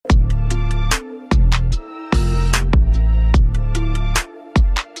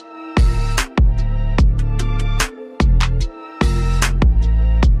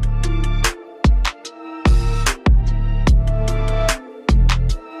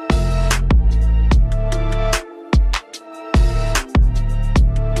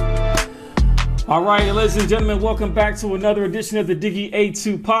All right, ladies and gentlemen, welcome back to another edition of the Diggie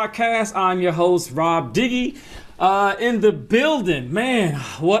A2 podcast. I'm your host, Rob Diggie. In the building, man,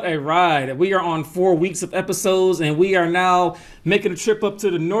 what a ride. We are on 4 weeks of episodes, and we are now making a trip up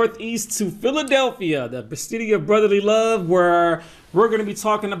to the Northeast to Philadelphia, the city of brotherly love, where we're going to be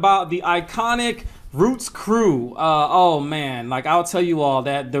talking about the iconic Roots crew. Oh, man, like I'll tell you all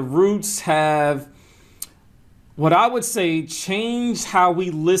that the Roots have, what I would say, changed how we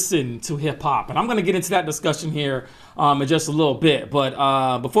listen to hip hop. And I'm going to get into that discussion here in just a little bit.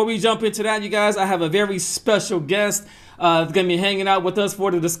 But before we jump into that, you guys, I have a very special guest that's going to be hanging out with us for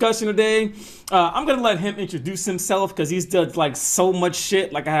the discussion today. I'm going to let him introduce himself because he's done like so much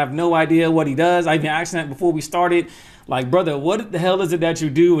shit. Like I have no idea what he does. I even asked him that before we started. Like, brother, what the hell is it that you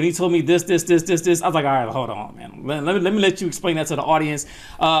do? And he told me this. I was like, all right, hold on, man. Let me let you explain that to the audience.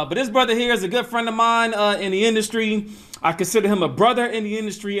 But this brother here is a good friend of mine in the industry. I consider him a brother in the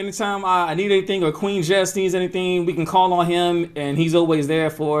industry. Anytime I need anything or Queen Jess needs anything, we can call on him, and he's always there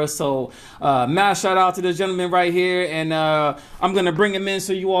for us. So, mass shout out to this gentleman right here. And I'm going to bring him in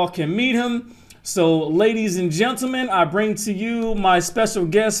so you all can meet him. So, ladies and gentlemen, I bring to you my special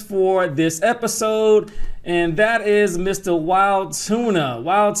guest for this episode, and that is Mr. Wilde Tuna.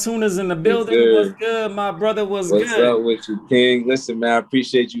 Wilde Tuna's in the building. What's good, my brother? What's good? What's up with you, King? Listen, man, I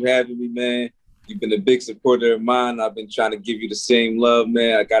appreciate you having me, man. You've been a big supporter of mine. I've been trying to give you the same love,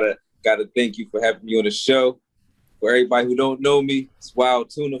 man. I gotta thank you for having me on the show. For everybody who don't know me, it's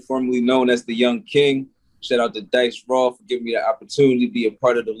Wilde Tuna, formerly known as the Young King. Shout out to Dice Raw for giving me the opportunity to be a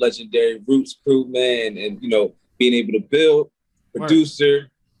part of the legendary Roots crew, man. And, you know, being able to build, producer,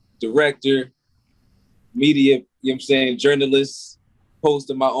 director, media, you know what I'm saying, journalist,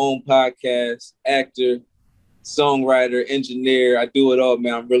 host of my own podcast, actor, songwriter, engineer. I do it all,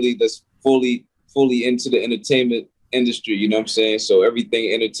 man. I'm really just fully into the entertainment industry, you know what I'm saying? So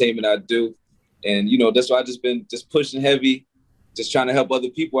everything entertainment I do. And, you know, that's why I just been pushing heavy. Just trying to help other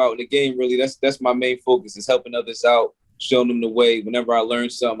people out in the game, really. That's my main focus, is helping others out, showing them the way. Whenever I learn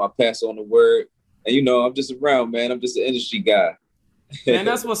something, I pass on the word. And, you know, I'm just around, man. I'm just an industry guy. Man,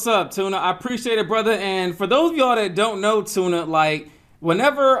 that's what's up, Tuna. I appreciate it, brother. And for those of y'all that don't know Tuna, like,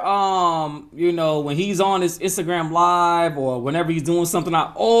 whenever, you know, when he's on his Instagram live or whenever he's doing something,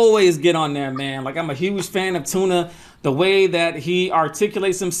 I always get on there, man. Like, I'm a huge fan of Tuna. The way that he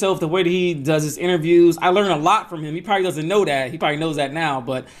articulates himself, the way that he does his interviews, I learn a lot from him. He probably doesn't know that. He probably knows that now,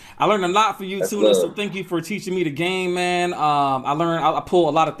 but I learned a lot from you, that's Tuna. Love. So thank you for teaching me the game, man. I pull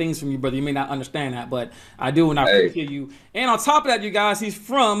a lot of things from you, brother. You may not understand that, but I do, and I appreciate you. And on top of that, you guys, he's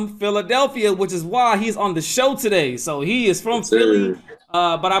from Philadelphia, which is why he's on the show today. So he is from Philly.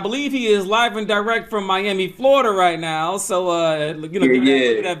 But I believe he is live and direct from Miami, Florida right now. So, you know, look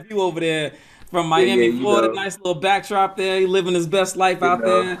at that view over there from Miami, Florida. Know. Nice little backdrop there. He living his best life out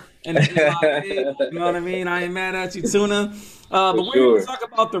there. And you know what I mean? I ain't mad at you, Tuna. But we're going to talk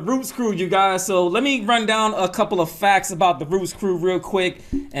about the Roots crew, you guys. So let me run down a couple of facts about the Roots crew real quick,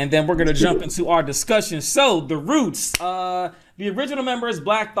 and then we're going to jump into our discussion. So the Roots, the original members,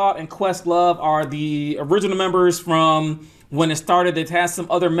 Black Thought and Questlove, are the original members from when it started. They've had some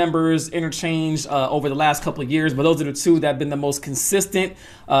other members interchanged over the last couple of years, but those are the two that have been the most consistent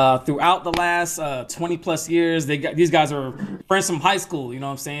throughout the last 20 plus years. These guys are friends from high school, you know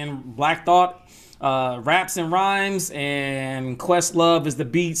what I'm saying? Black Thought raps and rhymes, and Questlove is the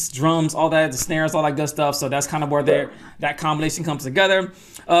beats, drums, all that, the snares, all that good stuff. So that's kind of where that combination comes together.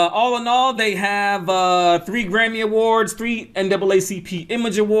 All in all, they have 3 Grammy Awards, 3 NAACP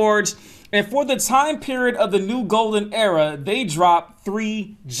Image Awards. And for the time period of the new golden era, they dropped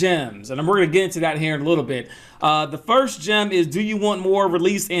 3 gems. And we're going to get into that here in a little bit. The first gem is Do You Want More,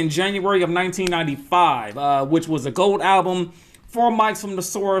 released in January of 1995, which was a gold album, 4 mics from The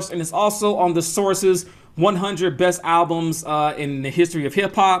Source, and it's also on The Source's 100 Best Albums in the History of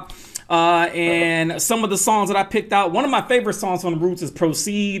Hip Hop. And some of the songs that I picked out, one of my favorite songs from the Roots is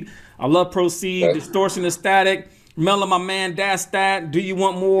Proceed. I love Proceed, Distortion and Static. Mellow My Man, That's That, Do You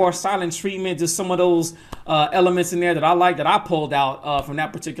Want More, Silent Treatment, just some of those elements in there that I like, that I pulled out from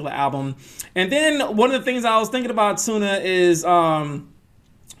that particular album. And then one of the things I was thinking about, Tuna, is I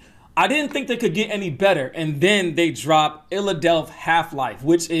didn't think they could get any better. And then they dropped Illadelph Half-Life,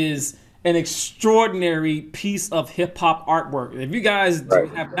 which is an extraordinary piece of hip-hop artwork. If you guys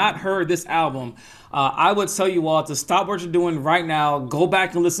have not heard this album, I would tell you all to stop what you're doing right now, go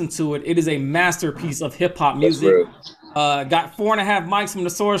back and listen to it. It is a masterpiece of hip-hop music. Got 4.5 mics from The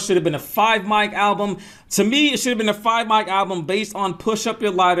Source. Should have been a 5 mic album. To me, it should have been a 5 mic album based on Push Up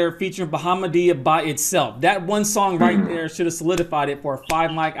Your Lighter featuring Bahamadia by itself. That one song right there should have solidified it for a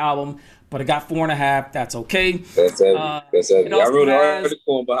 5 mic album. but it got 4.5. That's okay. That's heavy. That's heavy. I wrote an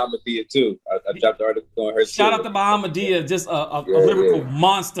article on Bahamadia too. I dropped the article on her. Shout out to Bahamadia, just a lyrical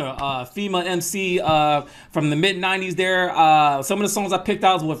monster, female MC from the mid '90s. There, some of the songs I picked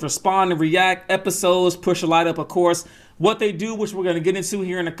out was "Respond and React," "Episodes," "Push a Light Up," of course. What They Do, which we're going to get into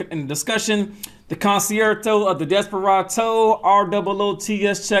here in the discussion. The Concierto of the Desperado,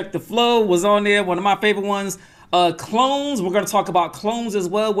 ROOTS, Check the Flow was on there. One of my favorite ones. Clones, we're going to talk about Clones as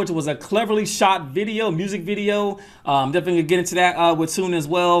well, which was a cleverly shot video, music video. Definitely going to get into that with Tuna as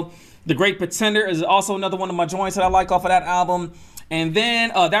well. The Great Pretender is also another one of my joints that I like off of that album. And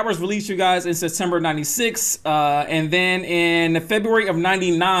then that was released, you guys, in September '96. And then in February of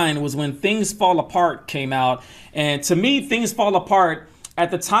 '99 was when Things Fall Apart came out. And to me, Things Fall Apart,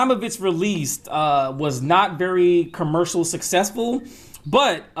 at the time of its release, was not very commercial successful.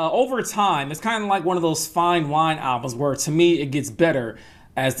 But over time, it's kind of like one of those fine wine albums where, to me, it gets better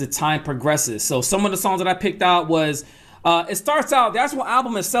as the time progresses. So some of the songs that I picked out was, it starts out, the actual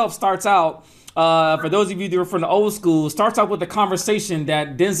album itself starts out, for those of you that are from the old school, starts out with a conversation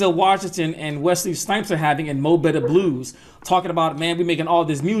that Denzel Washington and Wesley Snipes are having in Mo Better Blues, talking about, man, we making all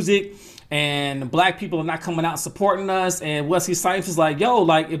this music and black people are not coming out and supporting us. And Wesley Snipes is like, yo,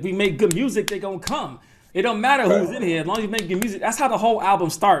 like, if we make good music, they gonna come. It don't matter who's in here, as long as you make good music. That's how the whole album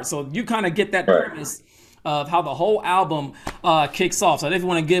starts. So you kind of get that premise of how the whole album kicks off. So I definitely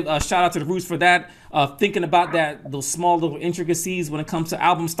want to give a shout out to the Roots for that. Thinking about that, those small little intricacies when it comes to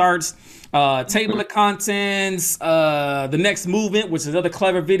album starts. Table of Contents, The Next Movement, which is another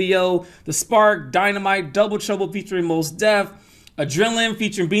clever video. The Spark, Dynamite, Double Trouble featuring Mos Def, Adrenaline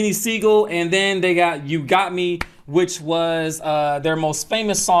featuring Beanie Siegel, and then they got You Got Me, which was their most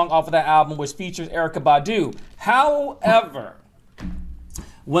famous song off of that album, which features Erykah Badu. However,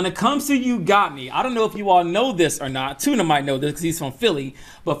 when it comes to You Got Me, I don't know if you all know this or not. Tuna might know this because he's from Philly.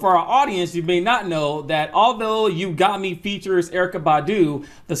 But for our audience, you may not know that although You Got Me features Erykah Badu,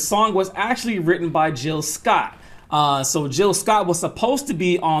 the song was actually written by Jill Scott. So Jill Scott was supposed to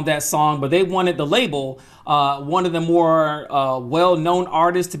be on that song, but they wanted the label, one of the more well-known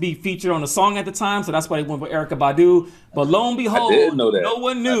artists, to be featured on the song at the time. So that's why they went with Erykah Badu. But lo and behold, no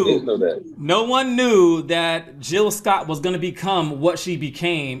one knew that Jill Scott was going to become what she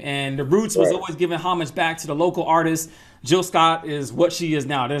became. And the Roots was always giving homage back to the local artists. Jill Scott is what she is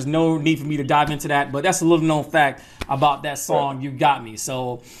now. There's no need for me to dive into that, but that's a little known fact about that song, You Got Me.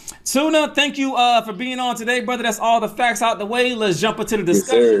 So, Tuna, thank you for being on today, brother. That's all the facts out the way. Let's jump into the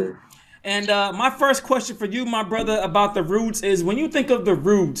discussion. And my first question for you, my brother, about the Roots is, when you think of the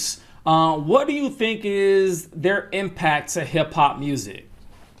Roots, what do you think is their impact to hip hop music?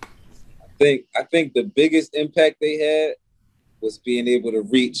 I think the biggest impact they had was being able to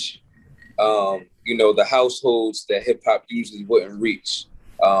reach, the households that hip hop usually wouldn't reach,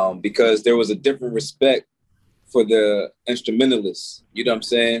 because there was a different respect for the instrumentalists. You know what I'm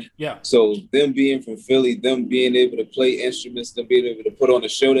saying? Yeah. So them being from Philly, them being able to play instruments, them being able to put on a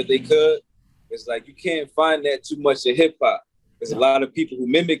show that they could, it's like you can't find that too much in hip hop. There's a lot of people who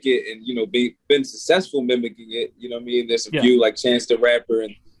mimic it and, been successful mimicking it. You know what I mean? There's a few like Chance the Rapper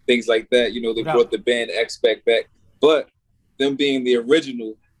and things like that. They brought the band X-Pac back. But them being the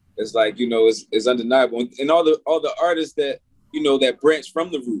original, it's like, it's undeniable. And all the artists that, that branch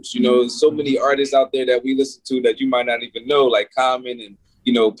from the Roots, there's so many artists out there that we listen to that you might not even know, like Common and,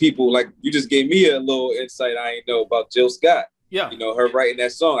 people like, you just gave me a little insight I ain't know about Jill Scott. Yeah. Her writing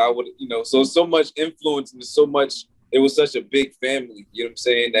that song, I would, so much influence and so much, it was such a big family, you know what I'm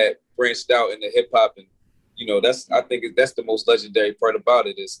saying, that branched out into hip hop. And, I think that's the most legendary part about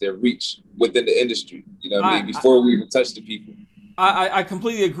it, is their reach within the industry, before we even touch the people. I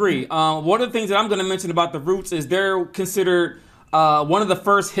completely agree. One of the things that I'm going to mention about the Roots is they're considered one of the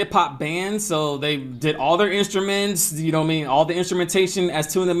first hip hop bands. So they did all their instruments, all the instrumentation,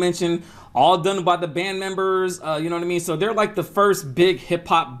 as Tuna mentioned, all done by the band members, So they're like the first big hip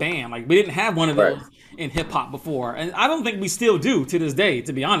hop band. Like, we didn't have one of those in hip hop before. And I don't think we still do to this day,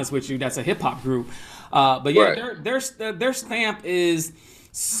 to be honest with you. That's a hip hop group. But yeah, their stamp is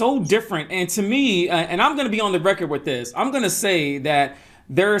so different. And to me, and I'm going to be on the record with this, I'm going to say that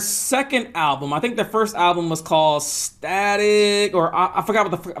their second album, I think their first album was called Static, or I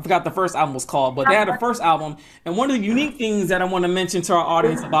forgot the first album was called, but they had a first album. And one of the unique things that I want to mention to our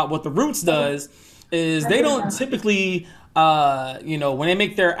audience about what the Roots does is they don't typically, when they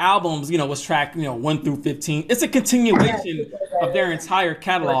make their albums, what's track, 1 through 15, it's a continuation of their entire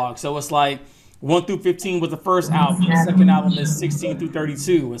catalog. So it's like 1 through 15 was the first album. The second album is 16 through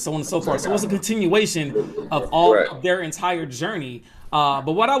 32, and so on and so forth. So it's a continuation of all of their entire journey.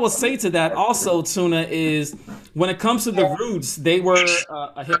 But what I will say to that also, Tuna, is when it comes to the Roots, they were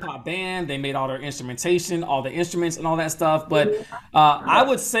a hip hop band. They made all their instrumentation, all the instruments, and all that stuff. But I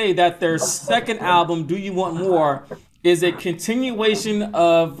would say that their second album, "Do You Want More," is a continuation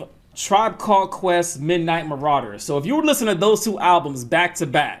of Tribe Called Quest, Midnight Marauders. So if you were listening to those two albums back to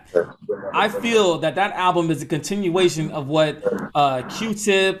back, I feel that that album is a continuation of what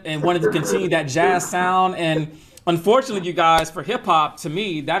Q-Tip and wanted to continue that jazz sound. And unfortunately, you guys, for hip hop, to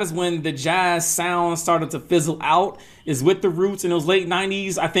me, that is when the jazz sound started to fizzle out. Is with the Roots in those late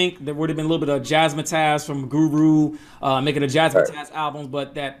 '90s. I think there would have been a little bit of jazzmatazz from Guru making the jazzmatazz albums,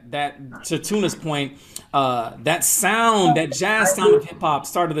 but that to Tuna's point, that sound, that jazz sound of hip hop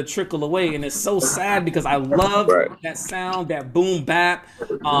started to trickle away, and it's so sad because I love that sound, that boom bap,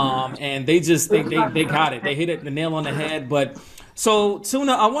 and they got it. They hit the nail on the head. But so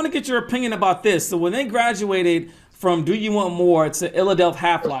Tuna, I want to get your opinion about this. So when they graduated from "Do You Want More" to "Illadelph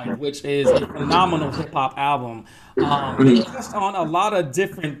Half-Life," which is a phenomenal hip hop album, they touched on a lot of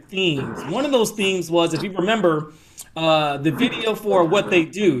different themes. One of those themes was, if you remember, the video for "What They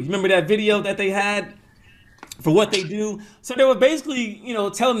Do." You remember that video that they had for "What They Do"? So they were basically,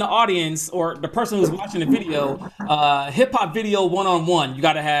 telling the audience or the person who's watching the video, hip hop video 1-on-1. You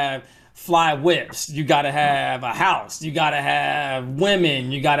got to have fly whips, you gotta have a house, you gotta have women,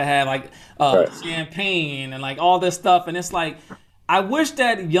 you gotta have champagne and like all this stuff. And it's like, I wish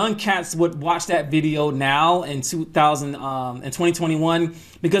that young cats would watch that video now in 2021,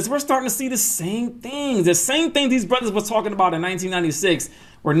 because we're starting to see the same things these brothers were talking about in 1996.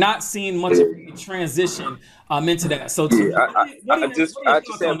 We're not seeing much of a transition into that. So I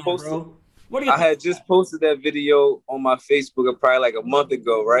had just posted that video on my Facebook probably like a month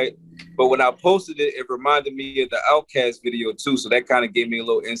ago, right? But when I posted it, it reminded me of the Outkast video too. So that kind of gave me a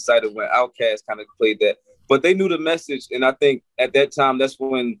little insight of when Outkast kind of played that. But they knew the message. And I think at that time, that's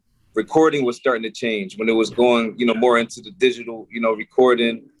when recording was starting to change, when it was going, more into the digital,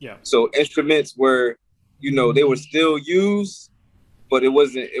 recording. Yeah. So instruments were, they were still used, but it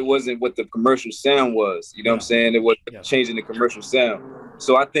wasn't what the commercial sound was. You know what I'm saying? It was changing the commercial sound.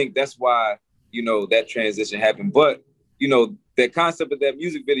 So I think that's why, that transition happened. But, that concept of that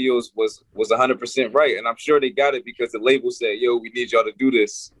music videos was 100% right. And I'm sure they got it because the label said, yo, we need y'all to do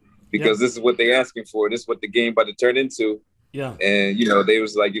this because this is what they asking for. This is what the game about to turn into. Yeah. And, they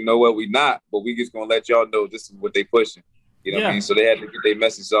was like, you know what, we not, but we just going to let y'all know this is what they pushing. You know what I mean? So they had to get their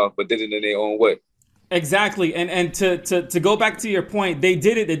message off, but did it in their own way. Exactly. And to go back to your point, they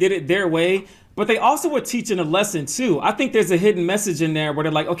did it their way, but they also were teaching a lesson too. I think there's a hidden message in there where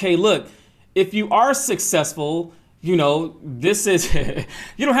they're like, okay, look, if you are successful, this is,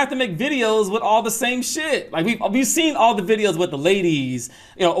 you don't have to make videos with all the same shit. Like we've seen all the videos with the ladies,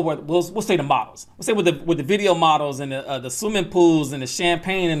 or we'll say the models. We'll say with the video models and the swimming pools and the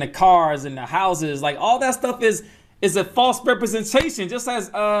champagne and the cars and the houses. Like all that stuff is a false representation, just as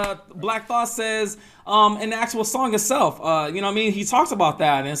Black Thought says in the actual song itself. You know what I mean? He talks about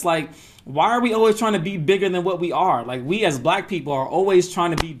that, and it's like, why are we always trying to be bigger than what we are? Like we as Black people are always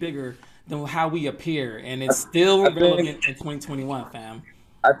trying to be bigger than how we appear, and it's still relevant in 2021, fam.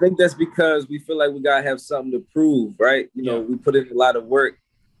 I think that's because we feel like we gotta have something to prove, right? We put in a lot of work,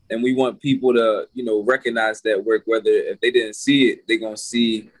 and we want people to, recognize that work. Whether if they didn't see it, they're gonna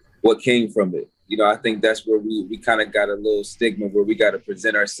see what came from it. I think that's where we kind of got a little stigma where we got to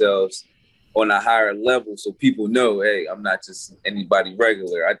present ourselves on a higher level so people know, hey, I'm not just anybody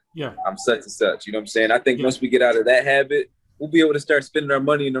regular. I'm such and such. You know what I'm saying? I think once we get out of that habit, we'll be able to start spending our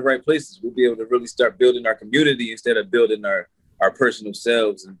money in the right places. We'll be able to really start building our community instead of building our personal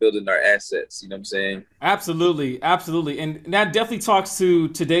selves and building our assets. You know what I'm saying? Absolutely. Absolutely. And that definitely talks to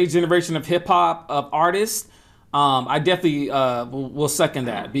today's generation of hip hop, of artists. I definitely will second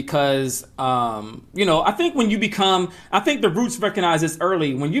that because, I think when you become, I think the Roots recognize this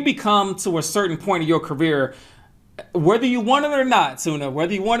early. When you become to a certain point in your career, whether you want it or not, Tuna,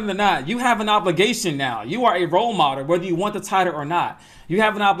 whether you want it or not, you have an obligation now. You are a role model, whether you want the title or not. You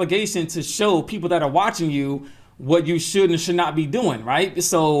have an obligation to show people that are watching you what you should and should not be doing, right?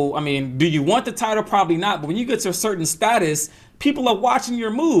 So, I mean, do you want the title? Probably not. But when you get to a certain status, people are watching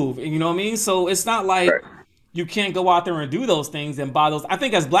your move. You know what I mean? So it's not like you can't go out there and do those things and buy those. I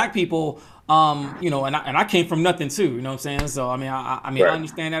think as Black people, And I came from nothing too, you know what I'm saying? So I Right.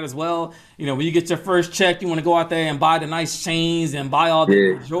 understand that as well. When you get your first check, you want to go out there and buy the nice chains and buy all the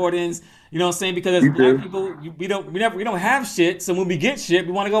Yeah, Jordans. You know what I'm saying? Because as you black do. people, we don't have shit. So when we get shit,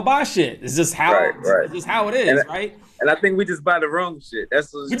 we want to go buy shit. Right, right. It's just how it And is, right? and I think we just buy the wrong shit. We We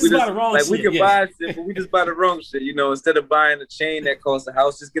just buy just the wrong like we shit. can Yeah, buy shit, but we just buy the wrong shit. Instead of buying a chain that costs a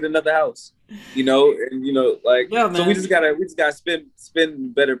house, just get another house. And like yeah, so man. we just gotta spend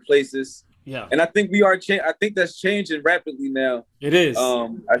in better places. Yeah, And I think we are I think that's changing rapidly now. it is. I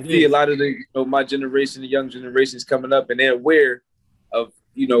It see a is. lot of my generation, the young generations coming up, and they're aware of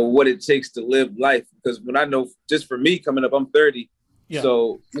what it takes to live life. Because when I know, just for me coming up, I'm 30, Yeah,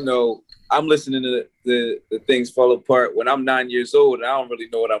 so I'm listening to the things fall apart when I'm 9 years old, and I don't really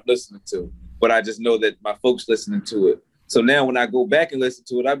know what I'm listening to, but I just know that my folks listening to it. So now when I go back and listen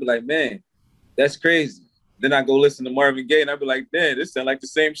to it, I'd be like, man, that's crazy. Then I go listen to Marvin Gaye, and I'd be like, man, this sounds like the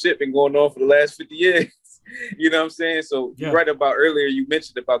same shit been going on for the last 50 years. You know what I'm saying? So you're yeah, right about earlier. You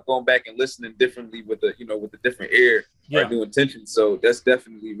mentioned about going back and listening differently with the different air or yeah. new intention. So that's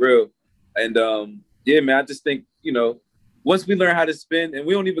definitely real. And yeah, man, I just think once we learn how to spin, and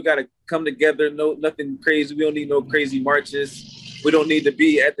we don't even got to come together, no nothing crazy. We don't need no crazy marches. We don't need to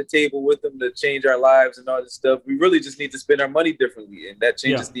be at the table with them to change our lives and all this stuff. We really just need to spend our money differently, and that Yeah.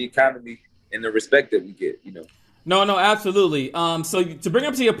 changes the economy and the respect that we get. No, no, absolutely. So to bring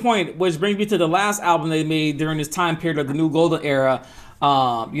up to your point, which brings me to the last album they made during this time period of the new golden era,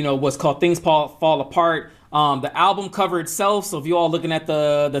 was called Things Fall Apart. The album cover itself. So if you all looking at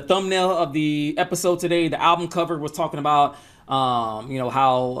the thumbnail of the episode today, the album cover was talking about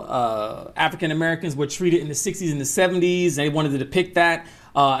how African Americans were treated in the 60s and the 70s. And they wanted to depict that.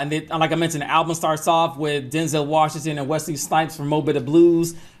 And then, like I mentioned, the album starts off with Denzel Washington and Wesley Snipes from Mo Better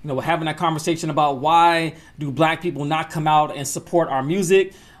Blues. We're having a conversation about why do black people not come out and support our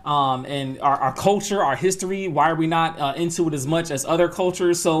music and our culture, our history. Why are we not into it as much as other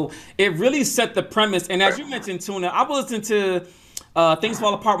cultures? So it really set the premise. And as you mentioned, Tuna, I was listening to Things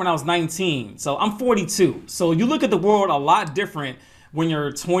Fall Apart when I was 19. So I'm 42. So you look at the world a lot different when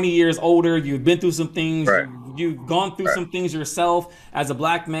you're 20 years older. You've been through some things. Right. You've gone through Right. some things yourself as a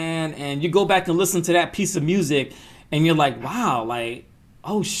black man, and you go back and listen to that piece of music, and you're like, wow, like,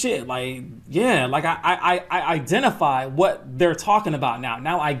 oh shit, like, yeah, like I identify what they're talking about now.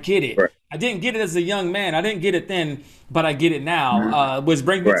 Now I get it. Right. I didn't get it as a young man. I didn't get it then, but I get it now. Which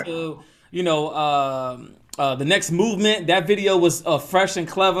brings me Right. to the next movement. That video was fresh and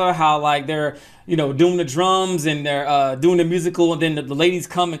clever. How like they're doing the drums and they're doing the musical, and then the ladies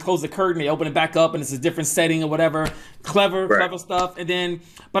come and close the curtain. They open it back up, and it's a different setting or whatever. Clever stuff. And then,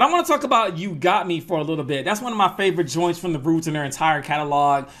 but I want to talk about "You Got Me" for a little bit. That's one of my favorite joints from the Roots in their entire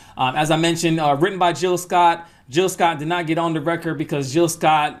catalog. As I mentioned, written by Jill Scott. Jill Scott did not get on the record because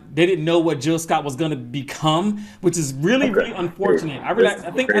they didn't know what Jill Scott was going to become, which is really, really unfortunate.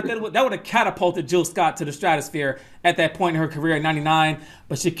 I think that would have catapulted Jill Scott to the stratosphere at that point in her career in '99.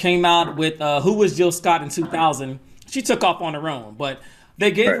 But she came out with Who Was Jill Scott in 2000. She took off on her own, but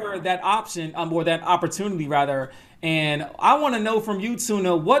they gave her that option, or that opportunity rather. And I want to know from you,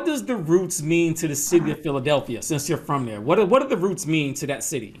 Tuna, what does the Roots mean to the city of Philadelphia? Since you're from there, what do the Roots mean to that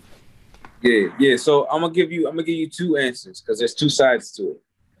city? Yeah. So I'm gonna give you two answers because there's two sides to it.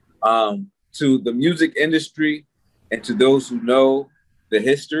 To the music industry and to those who know the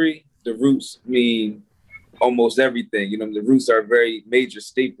history, the Roots mean almost everything. The Roots are a very major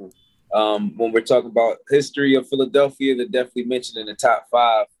staple. When we're talking about history of Philadelphia, they're definitely mentioned in the top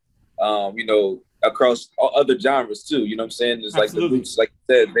five. Across all other genres too. You know what I'm saying? It's like the Roots, like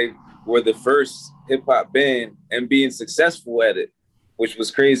you said, they were the first hip hop band and being successful at it, which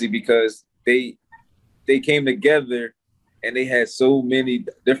was crazy because they came together and they had so many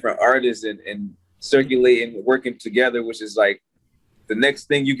different artists and circulating, working together, which is like the next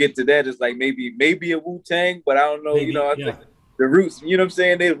thing you get to that is like maybe a Wu-Tang, but I don't know. Maybe, I think the Roots. You know what I'm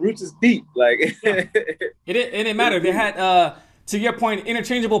saying? The Roots is deep. Like it didn't matter. They had to your point,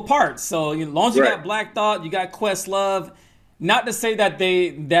 interchangeable parts. So as long as you got Black Thought, you got Questlove. Not to say that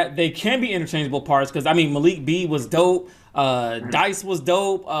they can be interchangeable parts, because I mean Malik B was dope. Dice was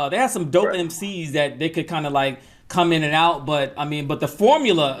dope. They had some dope MCs that they could kind of like come in and out. But I mean, but the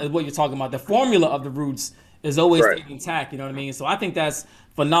formula is what you're talking about. The formula of the Roots is always intact. You know what I mean? So I think that's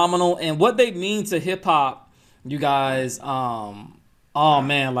phenomenal. And what they mean to hip hop, you guys. Oh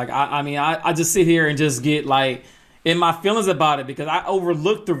man, like I just sit here and just get like in my feelings about it, because I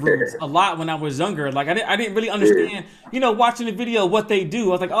overlooked the Roots a lot when I was younger. Like I didn't really understand, watching the video, what they do.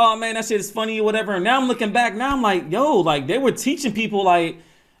 I was like, oh man, that shit is funny or whatever. And now I'm looking back, now I'm like, yo, like they were teaching people like,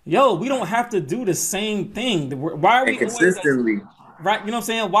 yo, we don't have to do the same thing. Why are we consistently? right? You know what I'm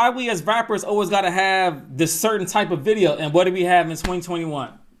saying? Why we as rappers always got to have this certain type of video, and what do we have in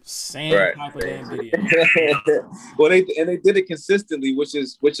 2021? Same Right. type of damn video. Well, they did it consistently, which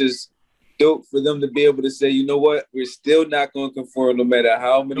is dope for them to be able to say, you know what, we're still not going to conform, no matter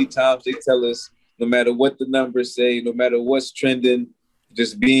how many times they tell us, no matter what the numbers say, no matter what's trending,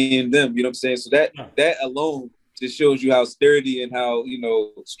 just being them. You know what I'm saying? So that alone just shows you how sturdy and how, you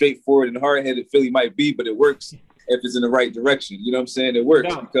know, straightforward and hard-headed Philly might be, but it works if it's in the right direction. You know what I'm saying? It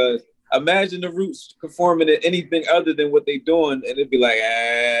works because imagine the Roots conforming to anything other than what they doing, and it'd be like,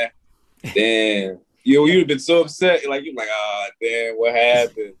 damn. You'd have been so upset. Like, you're like, damn, what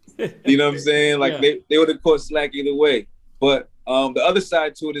happened? You know what I'm saying? Like, they would have caught slack either way. But the other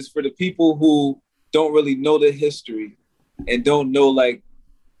side to it is for the people who don't really know the history and don't know, like,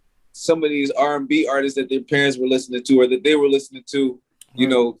 some of these R&B artists that their parents were listening to or that they were listening to, you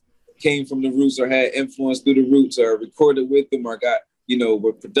know, came from the Roots or had influence through the Roots or recorded with them or got, you know,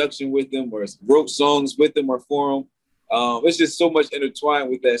 were production with them or wrote songs with them or for them. It's just so much intertwined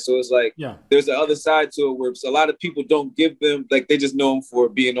with that. So it's like, there's the other side to it where a lot of people don't give them, like, they just know them for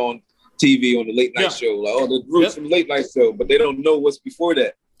being on TV on the late night show. Like, oh, the Roots from the late night show, but they don't know what's before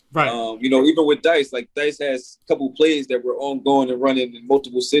that. Right. You know, even with Dice, like Dice has a couple plays that were ongoing and running in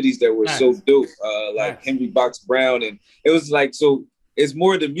multiple cities that were so dope, like Henry Box Brown. And it was like, so it's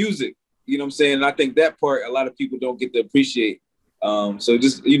more the music, you know what I'm saying? And I think that part, a lot of people don't get to appreciate. So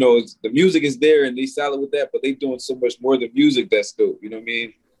just, you know, the music is there and they solid with that, but they doing so much more than music that's dope, you know what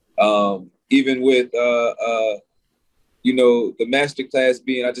I mean? Even with, you know, the masterclass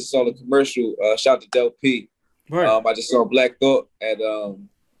being, I just saw the commercial, shout out to Del P. Right. I just saw Black Thought at,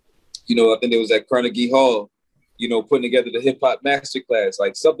 you know, I think it was at Carnegie Hall, you know, putting together the hip hop masterclass,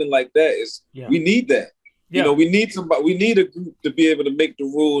 like something like that is, we need that. You know, we need somebody, we need a group to be able to make the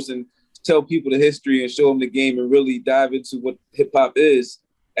rules and tell people the history and show them the game and really dive into what hip hop is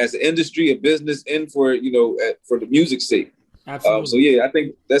as an industry, a business, and for, you know, for the music's sake. Absolutely. So yeah, I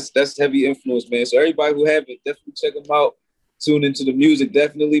think that's heavy influence, man. So everybody who haven't, definitely check them out. Tune into the music,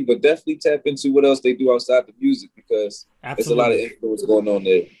 definitely, but definitely tap into what else they do outside the music because there's a lot of influence going on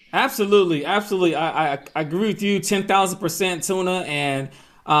there. Absolutely. I agree with you 10,000%, Tuna. And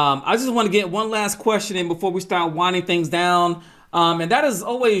I just want to get one last question in before we start winding things down. And that is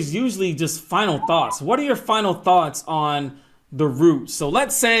always usually just final thoughts. What are your final thoughts on the Roots? So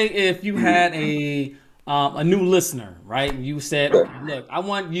let's say if you had a new listener, right? And you said, okay, look, I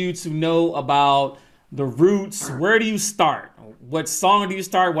want you to know about the Roots. Where do you start? What song do you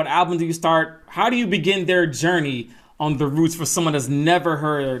start? What album do you start? How do you begin their journey on the Roots for someone that's never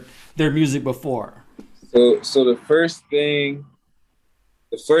heard their music before? So the first thing,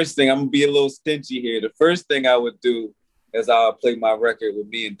 I'm gonna be a little stingy here. The first thing I would do is I'll play my record with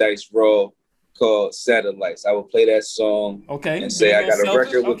me and Dice Raw called Satellites. I will play that song and say I got a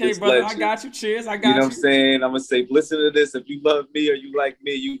record with this brother, legend. I got you. Cheers. I got you. You know what I'm saying? I'm gonna say, listen to this. If you love me or you like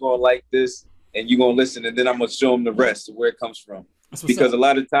me, you gonna like this. And you're going to listen, and then I'm going to show them the rest of where it comes from. Because a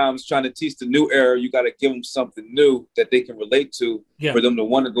lot of times trying to teach the new era, you got to give them something new that they can relate to for them to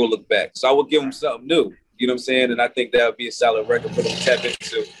want to go look back. So I would give them something new, you know what I'm saying? And I think that would be a solid record for them to tap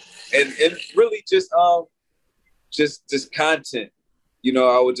into. And really just content. You know,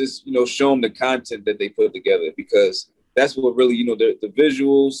 I would just, you know, show them the content that they put together because that's what really, you know, the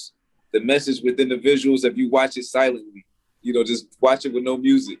visuals, the message within the visuals, if you watch it silently, you know, just watch it with no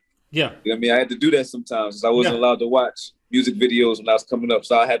music. Yeah. You know what I mean? I had to do that sometimes. I wasn't allowed to watch music videos when I was coming up.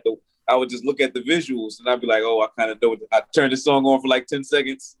 So I would just look at the visuals and I'd be like, oh, I kind of know. I turned the song on for like 10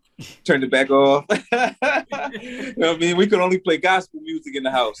 seconds, turned it back off. You know what I mean? We could only play gospel music in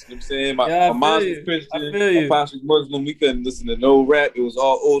the house. You know what I'm saying? My mom was Christian, my pops was Muslim. We couldn't listen to no rap. It was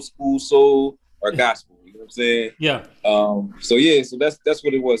all old school soul or gospel. You know what I'm saying? Yeah. So that's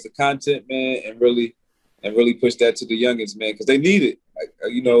what it was. The content, man, and really push that to the youngins, man, because they need it.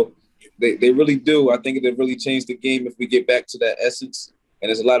 You know, they really do. I think it really changed the game if we get back to that essence. And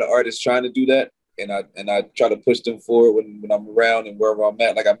there's a lot of artists trying to do that. And I try to push them forward when I'm around and wherever I'm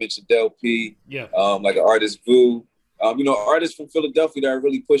at. Like I mentioned, Del P, like an artist Vu. You know, artists from Philadelphia that are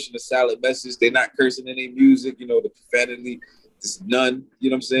really pushing the solid message. They're not cursing in their music, you know, the profanity, just none.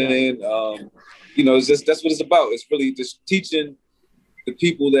 You know what I'm saying? You know, it's just that's what it's about. It's really just teaching the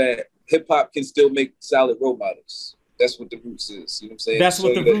people that hip hop can still make solid role models. That's what the Roots is. You know what I'm saying? That's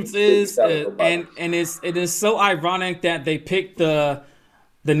what the Roots is. And it is so ironic that they picked the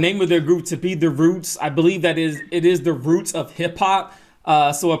name of their group to be the Roots. I believe that it is the roots of hip hop.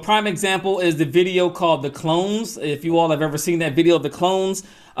 So a prime example is the video called The Clones. If you all have ever seen that video of The Clones,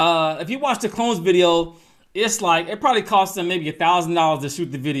 if you watch the Clones video, it's like it probably cost them maybe $1,000 to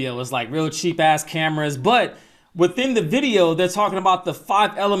shoot the video. It's like real cheap ass cameras, but within the video, they're talking about the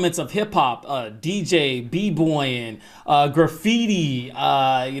 5 elements of hip hop: DJ, b-boying, graffiti,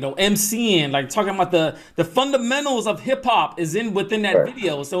 MCing. Like talking about the fundamentals of hip hop is in within that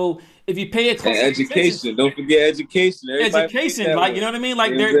video. So if you pay a close education, don't forget education. Education, like you know what I mean.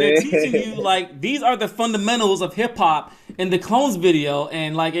 Like they're teaching you like these are the fundamentals of hip hop in the Clones video,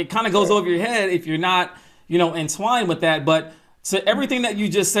 and like it kind of goes over your head if you're not entwined with that, but. So everything that you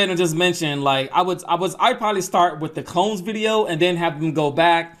just said and just mentioned, like I'd probably start with the Clones video and then have them go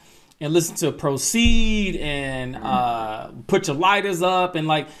back and listen to Proceed and Put Your Lighters Up and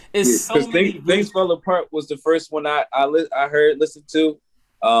like it's so many. Things Fell Apart was the first one I listened to.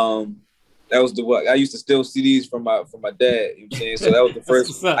 That was the one I used to steal CDs from my dad. You know what I'm saying? So that was the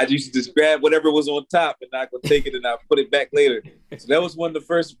first. I used to just grab whatever was on top and I could take it and I put it back later. So that was one of the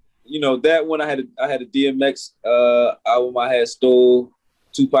first. That one I had a DMX album I had stole,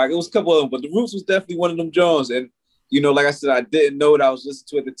 Tupac. It was a couple of them, but The Roots was definitely one of them Jones. And like I said, I didn't know what I was listening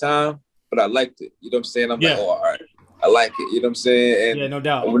to at the time, but I liked it. You know what I'm saying? I'm like, oh, all right, I like it. You know what I'm saying? And yeah, no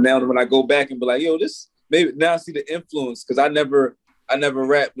doubt. Now when I go back and be like, yo, this maybe now I see the influence because I never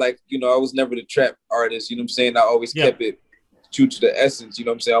rapped like I was never the trap artist. You know what I'm saying? I always kept it true to the essence. You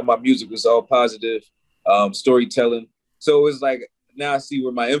know what I'm saying? All my music was all positive, storytelling. So it's like. Now I see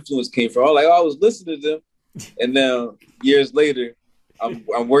where my influence came from. I was listening to them, and now years later,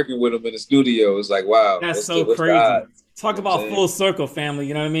 I'm working with them in the studio. It's like, wow, that's so crazy. Talk about full circle, family.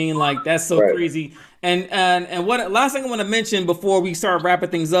 You know what I mean? Like that's so crazy. And what last thing I want to mention before we start wrapping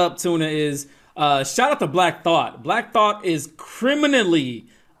things up, Tuna, is shout out to Black Thought. Black Thought is criminally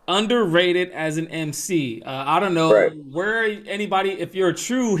underrated as an MC. I don't know where anybody, if you're a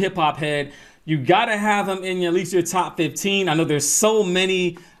true hip hop head. You gotta have him in at least your top 15. I know there's so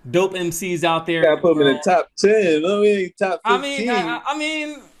many dope MCs out there. Gotta put him in the top 10. Top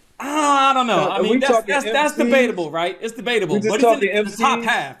 15. I don't know. I mean, that's debatable, right? It's debatable. But he's in the top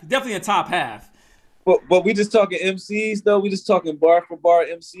half. Definitely a top half. But we just talking MCs though. We just talking bar for bar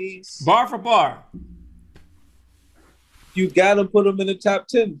MCs. Bar for bar. You gotta put them in the top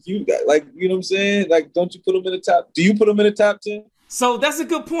 10. You know what I'm saying? Like, don't you put them in the top? Do you put them in the top 10? So that's a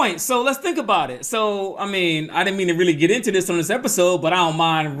good point. So let's think about it. So, I mean, I didn't mean to really get into this on this episode, but I don't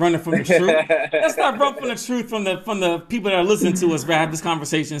mind running from the truth. Let's not run from the truth from the people that are listening to us have this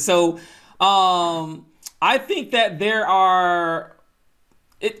conversation. So, I think that there are.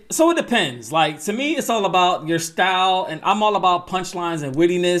 It depends. Like to me, it's all about your style, and I'm all about punchlines and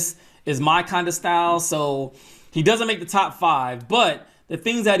wittiness is my kind of style. So he doesn't make the top 5, but. The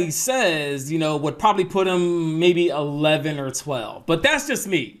things that he says, would probably put him maybe 11 or 12. But that's just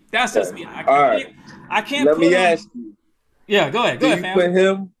me. I can't. Let me ask you. Yeah, go ahead. Do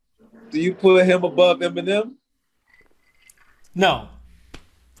you put him above Eminem? No,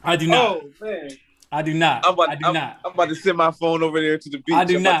 I do not. Oh man, I do not. I'm about to send my phone over there to the beach. I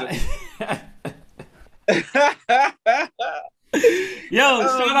do not.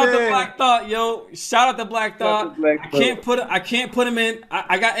 Shout out to Black Thought. Shout out to Black Thought. I can't put him in.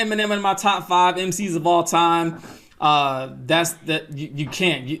 I got Eminem in my top 5 MCs of all time. You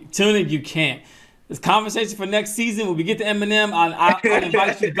can't. Tuna, you can't. This conversation for next season when we get to Eminem, I'll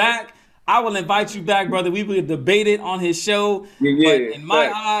invite you back. I will invite you back, brother. We will debate it on his show. But in my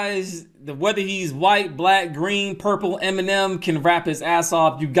eyes, whether he's white, black, green, purple, Eminem can rap his ass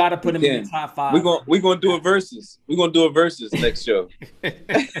off. You got to put him in the top 5. We're gonna do a versus. We're gonna do a versus next show.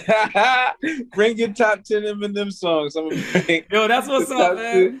 Bring your top 10 Eminem songs. That's what's up,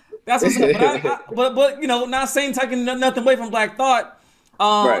 man. That's what's up. But not saying taking nothing away from Black Thought.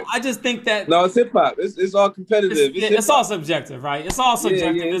 I just think that it's hip hop. It's all competitive. It's all subjective, right? It's all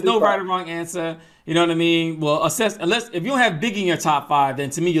subjective. There's no right or wrong answer. You know what I mean? Well, unless if you don't have Biggie in your top 5, then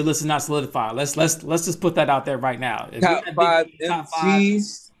to me your list is not solidified. Let's just put that out there right now. Top 5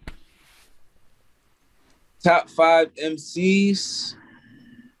 MCs. Top 5 MCs.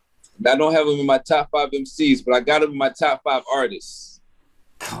 I don't have them in my top 5 MCs, but I got them in my top 5 artists.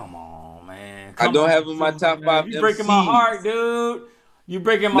 Come on, man. I don't have them in my top 5 MCs. You're breaking my heart, dude. You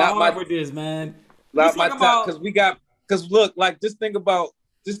breaking my heart with this, man. Not my top, because look, like just think about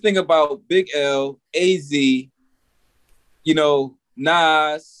Big L, AZ,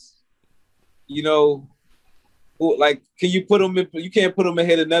 Nas, like can you put them in? You can't put them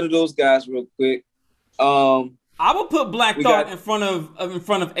ahead of none of those guys real quick. I would put Black Thought in front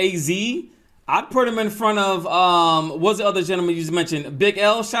of AZ. I'd put him in front of what's the other gentleman you just mentioned? Big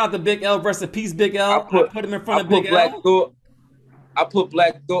L. Shout out to Big L. Rest in peace, Big L. I put him in front of Big L. I put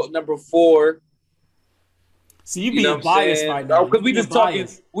Black Thought number 4. So you being biased right now. Because we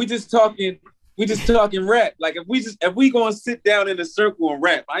just talking We just talking rap. Like if we gonna sit down in a circle and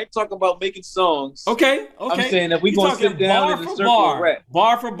rap, I ain't talking about making songs. Okay. I'm saying if we You gonna sit talking down bar in a for circle and bar, rap.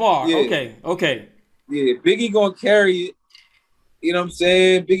 bar for bar. Yeah. Okay. Yeah, Biggie gonna carry it. You know what I'm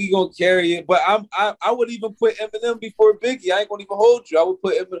saying? Biggie gonna carry it. But I would even put Eminem before Biggie. I ain't gonna even hold you. I would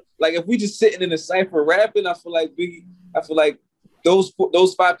put Eminem, like if we just sitting in a cypher rapping, I feel like those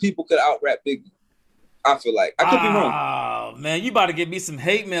 5 people could out rap Biggie. I feel like I could be wrong. Oh man, you about to get me some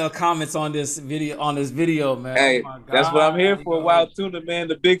hate mail comments on this video, man. Hey, oh my God. That's what I'm here for. Wilde Tuna, man,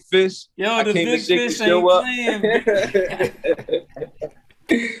 the big fish. Yo, the big fish ain't playing.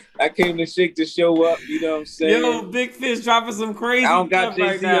 I came to shake the show up. You know what I'm saying? Yo, big fish dropping some crazy I don't got stuff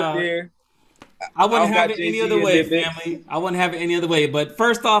Jay-Z right now. up there. I wouldn't have it any other way, family. I wouldn't have it any other way. But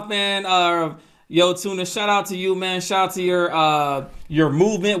first off, man, yo, Tuna, shout out to you, man. Shout out to your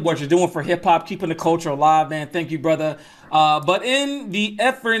movement, what you're doing for hip hop, keeping the culture alive, man. Thank you, brother. But in the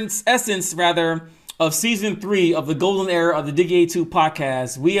essence, of season 3 of the golden era of the Diggie 2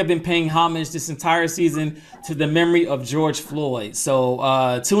 podcast, we have been paying homage this entire season to the memory of George Floyd. So,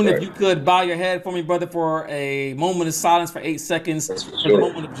 Tuna, if you could bow your head for me, brother, for a moment of silence for 8 seconds for the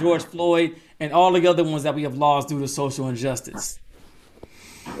moment of George Floyd and all the other ones that we have lost due to social injustice.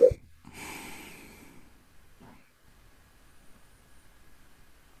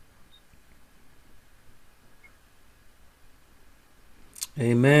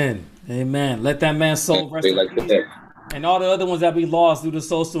 Amen. Let that man's soul rest in peace. And all the other ones that we lost due to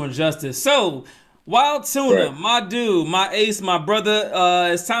social injustice. So, Wilde Tuna, my dude, my ace, my brother,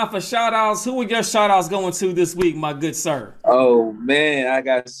 it's time for shout-outs. Who are your shout-outs going to this week, my good sir? Oh, man, I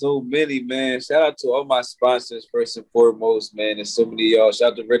got so many, man. Shout out to all my sponsors, first and foremost, man. There's so many of y'all.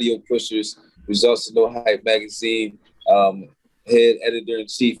 Shout out to Radio Pushers, Results to No Hype Magazine, head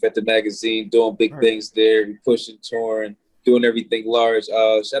editor-in-chief at the magazine, doing big things there. We pushing, touring, doing everything large.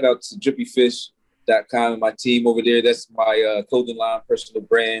 Shout out to drippyfish.com and my team over there. That's my clothing line, personal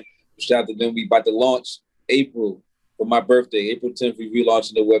brand. Shout out to them. We about to launch April for my birthday. April 10th, we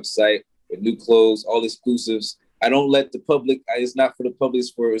relaunching the website with new clothes, all exclusives. I don't let the public, it's not for the public,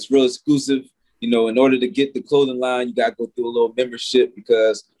 it's real exclusive. You know, in order to get the clothing line, you got to go through a little membership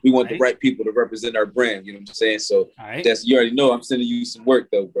because we want the right people to represent our brand. You know what I'm saying? So you already know. I'm sending you some work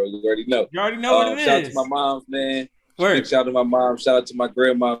though, bro. You already know. You already know what it is. Shout out to my moms, man. Big shout out to my mom. Shout out to my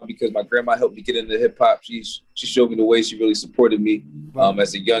grandma because my grandma helped me get into hip hop. She showed me the way. She really supported me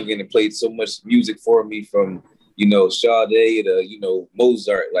as a youngin' and played so much music for me from, Sade to,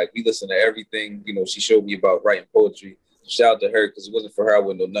 Mozart. Like we listen to everything. She showed me about writing poetry. Shout out to her because it wasn't for her, I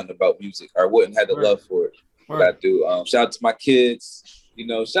wouldn't know nothing about music. I wouldn't have the love for it. What I do. Shout out to my kids.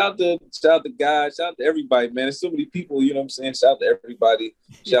 Shout out to God. Shout out to everybody, man. There's so many people. You know what I'm saying? Shout out to everybody.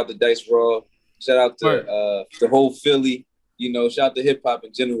 Shout out to Dice Raw. Shout out to the whole Philly, shout out to hip hop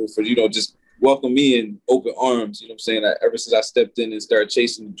in general for, just welcome me in open arms. You know what I'm saying? Ever since I stepped in and started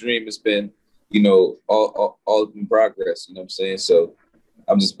chasing the dream, it's been, all in progress. You know what I'm saying? So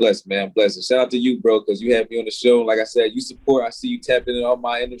I'm just blessed, man. I'm blessed. Shout out to you, bro, because you had me on the show. Like I said, you support. I see you tapping in all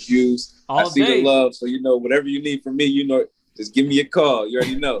my interviews. I see the love. So, whatever you need from me, just give me a call. You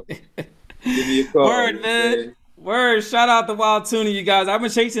already know. Give me a call. Word, man. Word, shout out to Wilde Tuna, you guys. I've been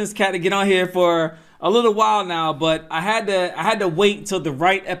chasing this cat to get on here for a little while now, but I had to wait till the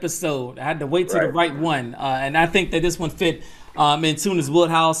right episode. I had to wait till the right one, and I think that this one fit in Tuna's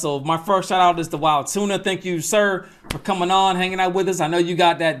wheelhouse. So my first shout out is to Wilde Tuna. Thank you, sir, for coming on, hanging out with us. I know you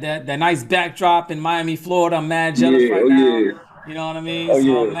got that nice backdrop in Miami, Florida. I'm mad jealous now. Yeah. You know what I mean?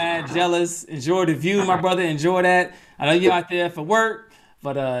 I'm mad jealous. Enjoy the view, my brother. Enjoy that. I know you're out there for work.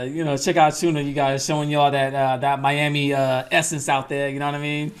 But, check out Tuna, you guys, showing y'all that Miami essence out there. You know what I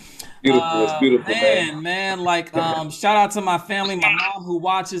mean? Beautiful. It's beautiful, man. Shout out to my family, my mom who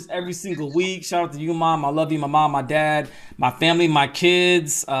watches every single week. Shout out to you, mom. I love you, my mom, my dad, my family, my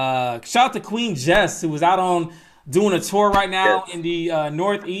kids. Shout out to Queen Jess, who was out on doing a tour right now in the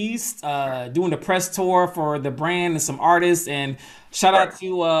Northeast, doing the press tour for the brand and some artists. And shout out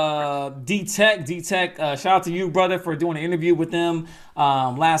to D-Tech. Shout out to you, brother, for doing an interview with them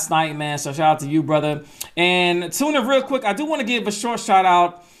last night, man. So shout out to you, brother. And Tuna, real quick, I do want to give a short shout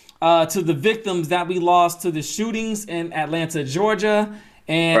out to the victims that we lost to the shootings in Atlanta, Georgia,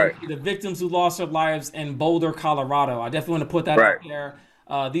 and the victims who lost their lives in Boulder, Colorado. I definitely want to put that out there.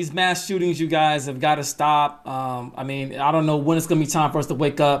 These mass shootings, you guys, have got to stop. I don't know when it's going to be time for us to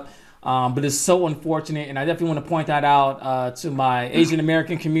wake up. But it's so unfortunate, and I definitely want to point that out to my Asian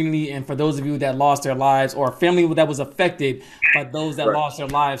American community and for those of you that lost their lives or family that was affected by those that lost their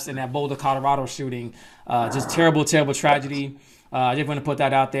lives in that Boulder, Colorado shooting. Just terrible, terrible tragedy. I just want to put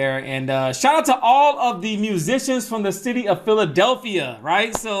that out there. And shout out to all of the musicians from the city of Philadelphia,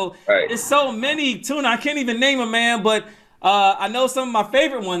 right? So it's so many, Tuna. I can't even name them, man. But I know some of my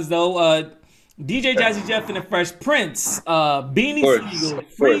favorite ones, though. DJ Jazzy Jeff and the Fresh Prince, Beanie Siegel,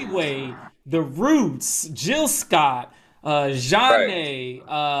 Freeway, The Roots, Jill Scott, Jeanne,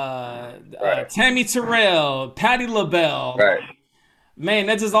 Tammy Terrell, Patti LaBelle. Man,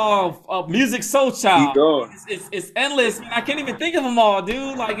 that's just all Music Soul Child. It's endless. Man, I can't even think of them all,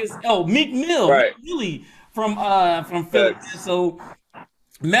 dude. Like Meek Mill, Meek Millie from Philly. So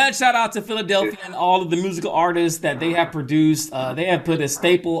mad shout out to Philadelphia and all of the musical artists that they have produced. They have put a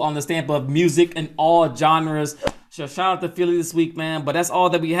staple on the stamp of music in all genres. So shout out to Philly this week, man. But that's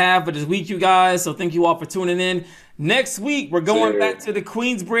all that we have for this week, you guys. So thank you all for tuning in. Next week, we're going back to the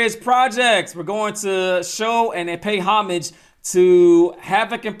Queensbridge Projects. We're going to show and pay homage to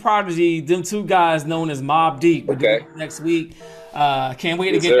Havoc and Prodigy, them two guys known as Mobb Deep. We're doing it next week. Can't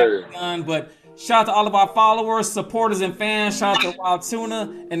wait to get that done. But shout out to all of our followers, supporters, and fans. Shout out to Wilde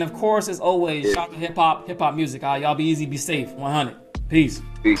Tuna. And of course, as always, shout out to hip hop music. Y'all be easy, be safe. 100. Peace.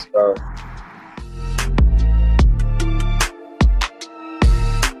 Peace, bro.